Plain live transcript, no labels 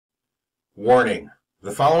Warning: the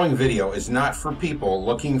following video is not for people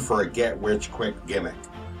looking for a get-rich-quick gimmick,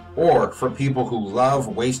 or for people who love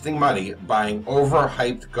wasting money buying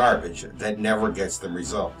overhyped garbage that never gets them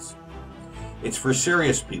results. It's for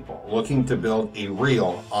serious people looking to build a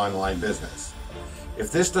real online business. If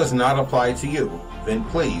this does not apply to you, then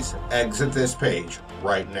please exit this page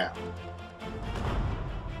right now.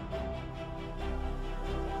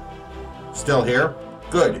 Still here?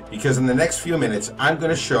 Good, because in the next few minutes I'm going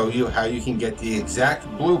to show you how you can get the exact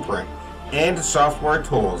blueprint and software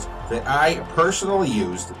tools that I personally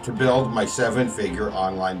used to build my 7-figure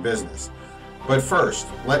online business. But first,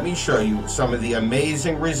 let me show you some of the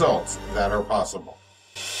amazing results that are possible.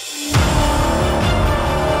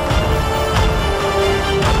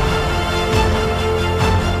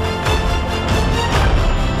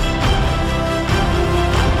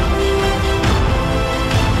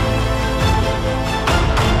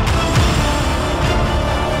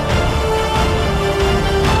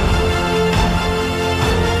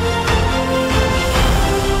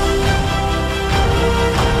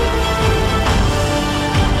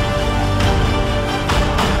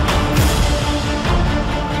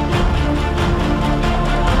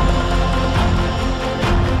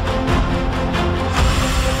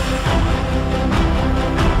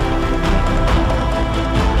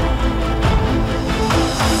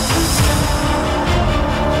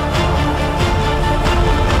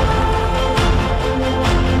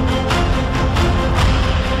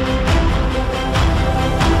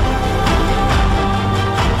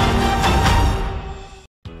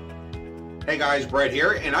 Hey guys, Brett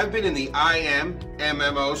here, and I've been in the IM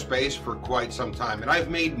MMO space for quite some time, and I've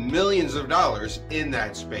made millions of dollars in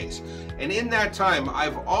that space. And in that time,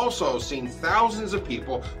 I've also seen thousands of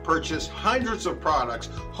people purchase hundreds of products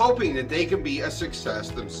hoping that they can be a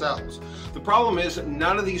success themselves. The problem is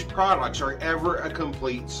none of these products are ever a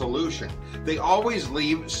complete solution. They always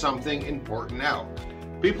leave something important out.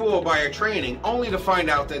 People will buy a training only to find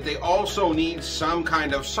out that they also need some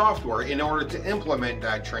kind of software in order to implement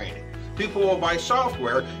that training. People will buy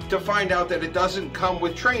software to find out that it doesn't come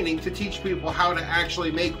with training to teach people how to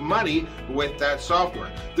actually make money with that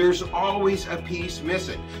software. There's always a piece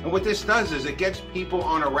missing. And what this does is it gets people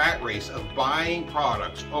on a rat race of buying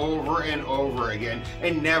products over and over again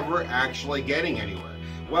and never actually getting anywhere.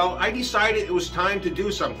 Well, I decided it was time to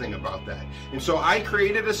do something about that. And so I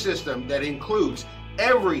created a system that includes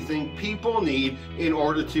everything people need in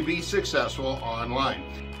order to be successful online.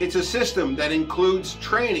 It's a system that includes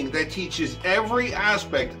training that teaches every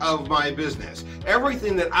aspect of my business.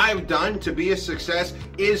 Everything that I've done to be a success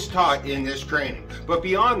is taught in this training. But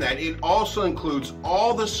beyond that, it also includes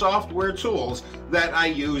all the software tools that I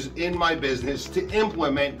use in my business to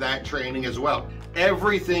implement that training as well.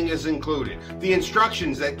 Everything is included. The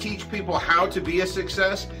instructions that teach people how to be a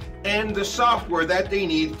success and the software that they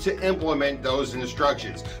need to implement those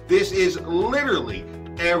instructions. This is literally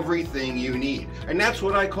everything you need. And that's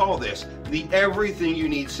what I call this, the everything you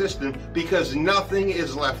need system, because nothing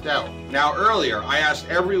is left out. Now earlier, I asked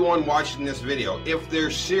everyone watching this video if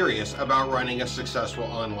they're serious about running a successful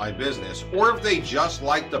online business, or if they just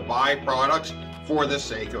like to buy products for the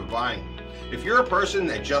sake of buying. If you're a person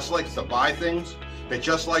that just likes to buy things, that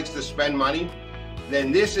just likes to spend money,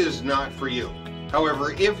 then this is not for you.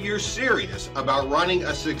 However, if you're serious about running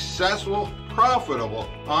a successful, profitable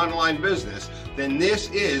online business, then this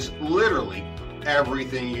is literally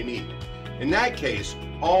everything you need. In that case,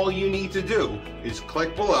 all you need to do is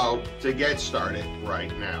click below to get started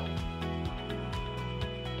right now.